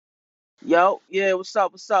Yo, yeah, what's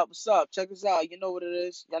up? Check us out. You know what it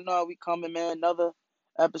is. Y'all know how we coming, man. Another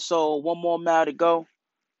episode, one more mile to go.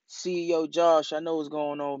 CEO Josh, I know what's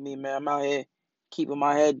going on with me, man. I'm out here keeping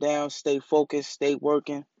my head down, stay focused, stay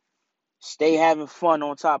working, stay having fun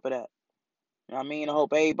on top of that. You know what I mean? I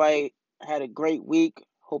hope everybody had a great week.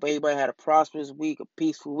 Hope everybody had a prosperous week, a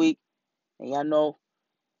peaceful week. And y'all know,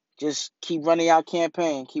 just keep running your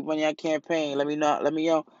campaign. Keep running your campaign. Let me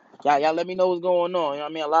know. Y'all let me know what's going on. You know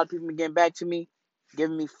what I mean? A lot of people been getting back to me,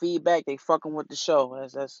 giving me feedback. They fucking with the show.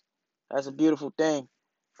 That's a beautiful thing.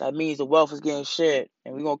 That means the wealth is getting shared.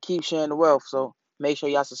 And we're gonna keep sharing the wealth. So make sure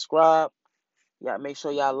y'all subscribe. Y'all make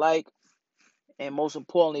sure y'all like. And most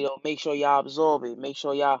importantly though, make sure y'all absorb it. Make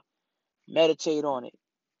sure y'all meditate on it.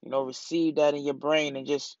 Receive that in your brain and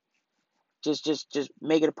just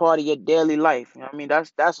make it a part of your daily life. You know what I mean?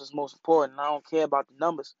 That's what's most important. I don't care about the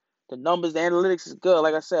numbers. The numbers, the analytics is good.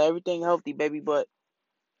 Like I said, everything healthy, baby. But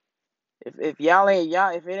if y'all,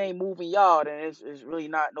 if it ain't moving y'all, then it's really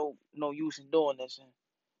not no use in doing this. And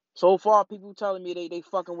so far, people telling me they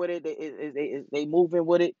fucking with it. They moving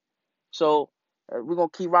with it. So we're gonna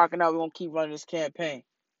keep rocking out. We're gonna keep running this campaign.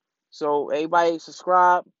 So everybody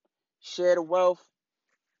subscribe, share the wealth,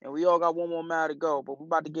 and we all got one more mile to go. But we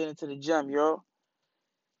about to get into the gym, yo.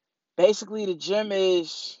 Basically, the gym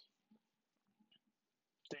is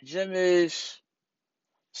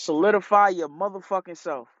solidify your motherfucking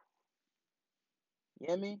self. You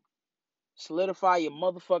hear me? Solidify your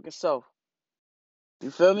motherfucking self. You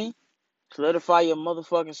feel me? Solidify your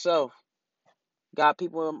motherfucking self. Got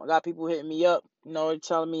people hitting me up, they're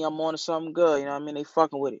telling me I'm on to something good, you know what I mean? They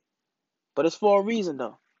fucking with it. But it's for a reason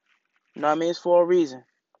though. You know what I mean? It's for a reason.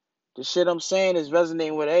 The shit I'm saying is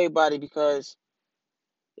resonating with everybody because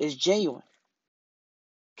it's genuine.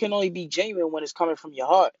 It can only be genuine when it's coming from your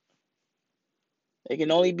heart. It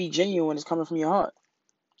can only be genuine when it's coming from your heart.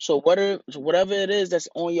 So whatever it is that's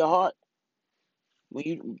on your heart, when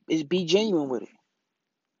you is be genuine with it.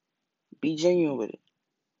 Be genuine with it.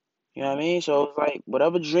 You know what I mean? So it's like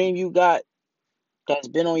whatever dream you got that's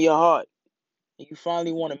been on your heart and you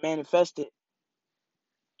finally want to manifest it,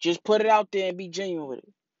 just put it out there and be genuine with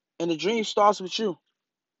it. And the dream starts with you.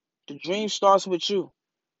 The dream starts with you.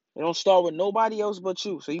 It don't start with nobody else but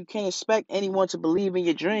you. So you can't expect anyone to believe in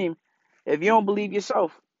your dream if you don't believe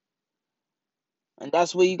yourself. And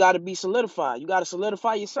that's where you gotta be solidified. You gotta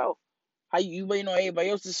solidify yourself. How you waiting on everybody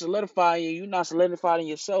else to solidify you, you're not solidified in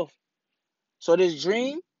yourself. So this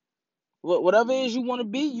dream, whatever it is you want to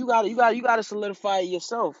be, you gotta solidify it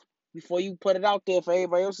yourself before you put it out there for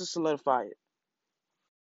everybody else to solidify it.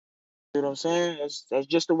 You know what I'm saying? That's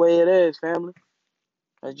just the way it is, family.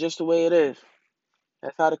 That's just the way it is.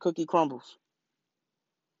 That's how the cookie crumbles.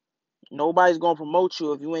 Nobody's gonna promote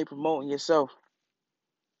you if you ain't promoting yourself.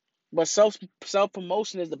 But self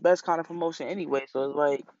promotion is the best kind of promotion anyway. So it's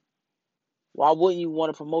like, why wouldn't you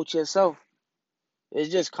want to promote yourself?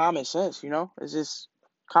 It's just common sense, you know. It's just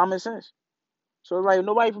common sense. So it's like, if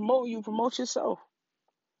nobody promote you, promote yourself.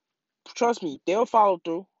 Trust me, they'll follow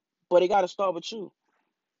through, but it got to start with you.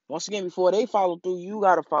 Once again, before they follow through, you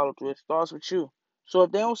got to follow through. It starts with you. So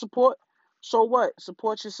if they don't support, so what?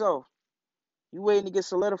 Support yourself. You waiting to get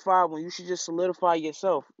solidified when you should just solidify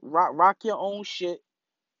yourself. Rock your own shit.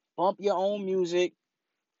 Bump your own music.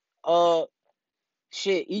 Uh,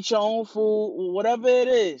 shit. Eat your own food. Whatever it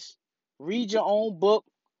is. Read your own book.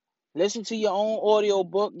 Listen to your own audio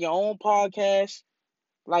book. Your own podcast.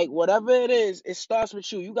 Like whatever it is, it starts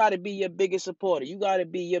with you. You got to be your biggest supporter. You got to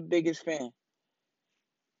be your biggest fan.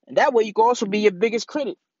 And that way you can also be your biggest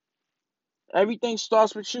critic. Everything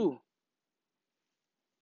starts with you.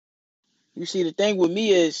 You see, the thing with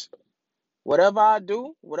me is whatever I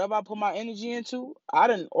do, whatever I put my energy into, I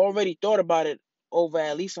done already thought about it over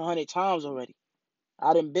at least 100 times already.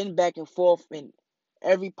 I done been back and forth in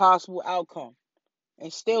every possible outcome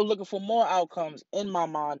and still looking for more outcomes in my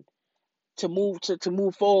mind to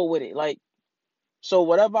move forward with it. Like, so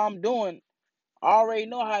whatever I'm doing, I already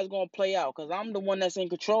know how it's gonna play out because I'm the one that's in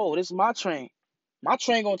control. This is my train. My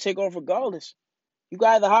train gonna take off regardless. You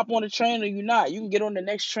can either hop on the train or you not. You can get on the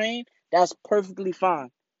next train. That's perfectly fine.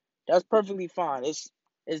 That's perfectly fine. It's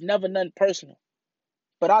never nothing personal.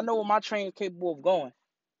 But I know where my train is capable of going.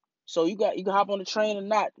 So you can hop on the train or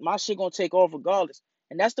not. My shit gonna take off regardless.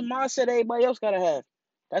 And that's the mindset everybody else gotta have.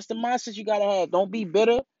 That's the mindset you gotta have. Don't be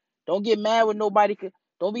bitter. Don't get mad with nobody.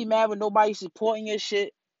 Don't be mad with nobody supporting your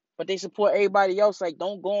shit, but they support everybody else. Like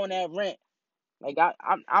don't go on that rant. Like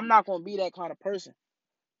I'm not gonna be that kind of person.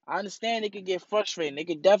 I understand it could get frustrating. It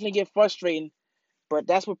could definitely get frustrating, but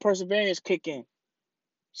that's where perseverance kick in.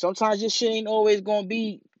 Sometimes your shit ain't always gonna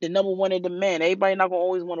be the number one in demand. Everybody not gonna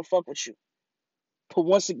always want to fuck with you. But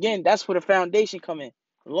once again, that's where the foundation come in.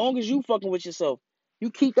 As long as you fucking with yourself,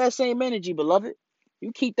 you keep that same energy, beloved.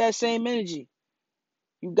 You keep that same energy.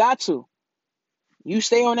 You got to. You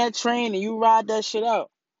stay on that train and you ride that shit out.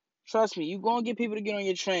 Trust me, you gonna get people to get on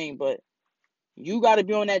your train, but you gotta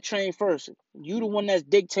be on that train first. You the one that's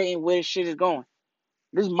dictating where the shit is going.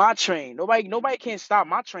 This is my train. Nobody can stop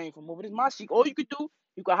my train from moving. This is my seat. All you can do,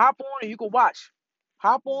 you can hop on or you can watch.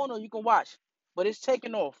 Hop on or you can watch. But it's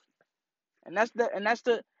taking off. And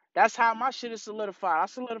that's how my shit is solidified. I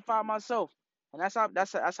solidified myself. And that's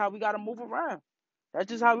how we gotta move around. That's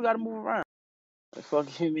just how we gotta move around. What the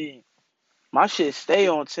fuck you mean? My shit stay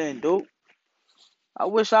on 10, dude. I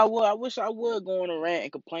wish I would go on a rant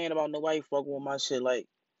and complain about nobody fucking with my shit. Like,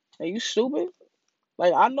 are you stupid?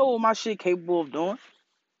 Like, I know what my shit capable of doing.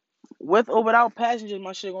 With or without passengers,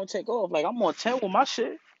 my shit gonna take off. Like, I'm on 10 with my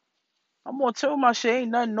shit. I'm on 10 with my shit.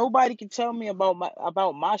 Ain't nothing nobody can tell me about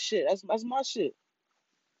my shit. That's my shit.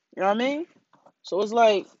 You know what I mean? So it's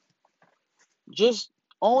like, just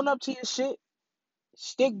own up to your shit,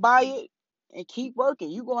 stick by it, and keep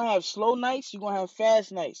working. You're gonna have slow nights, you're gonna have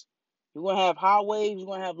fast nights. You're gonna have high waves, you're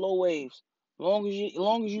gonna have low waves. As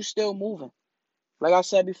long as you still moving. Like I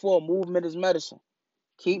said before, movement is medicine.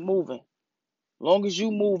 Keep moving. Long as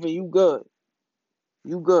you moving, you good.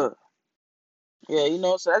 You good. Yeah,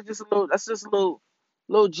 so that's just a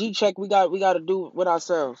little G check we gotta do with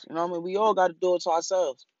ourselves. You know what I mean? We all gotta do it to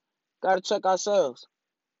ourselves. Gotta check ourselves.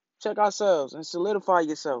 Check ourselves and solidify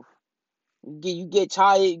yourself. You get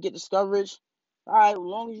tired, you get discouraged. All right, as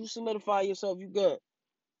long as you solidify yourself, you good.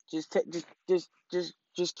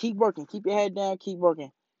 Just keep working. Keep your head down. Keep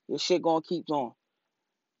working. Your shit gonna keep going.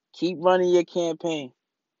 Keep running your campaign.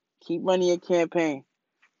 Keep running your campaign.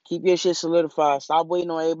 Keep your shit solidified. Stop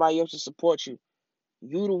waiting on everybody else to support you.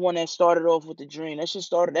 You the one that started off with the dream. That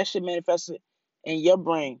shit manifested in your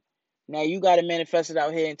brain. Now you gotta manifest it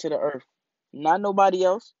out here into the earth. Not nobody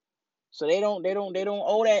else. So they don't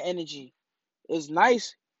owe that energy. It's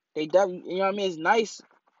nice. You know what I mean? It's nice.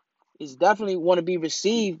 It's definitely want to be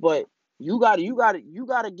received, but you gotta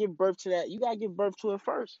give birth to that. You gotta give birth to it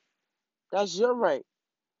first. That's your right.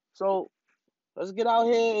 So let's get out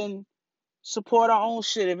here and support our own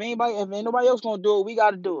shit. If ain't nobody else gonna do it, we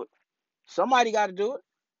gotta do it. Somebody gotta do it.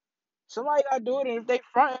 Somebody gotta do it. And if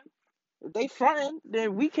they fronting,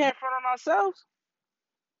 then we can't front on ourselves.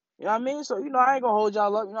 You know what I mean? So I ain't gonna hold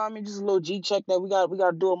y'all up. You know what I mean? Just a little G check that we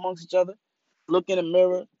gotta do amongst each other. Look in the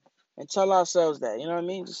mirror and tell ourselves that. You know what I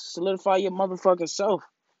mean? Just solidify your motherfucking self.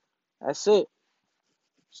 That's it.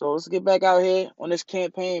 So let's get back out here on this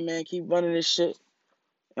campaign, man. Keep running this shit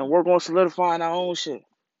and work on solidifying our own shit.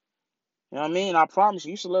 You know what I mean? I promise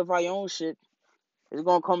you solidify your own shit. It's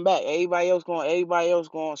gonna come back. Everybody else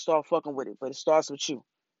gonna start fucking with it. But it starts with you.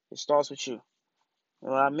 It starts with you. You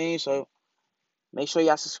know what I mean? So make sure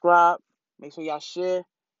y'all subscribe. Make sure y'all share.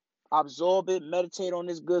 Absorb it. Meditate on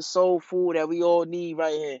this good soul food that we all need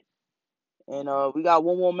right here. And we got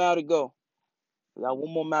one more mile to go. We got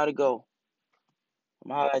one more mile to go. I'm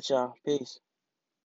gonna holler at y'all. Peace.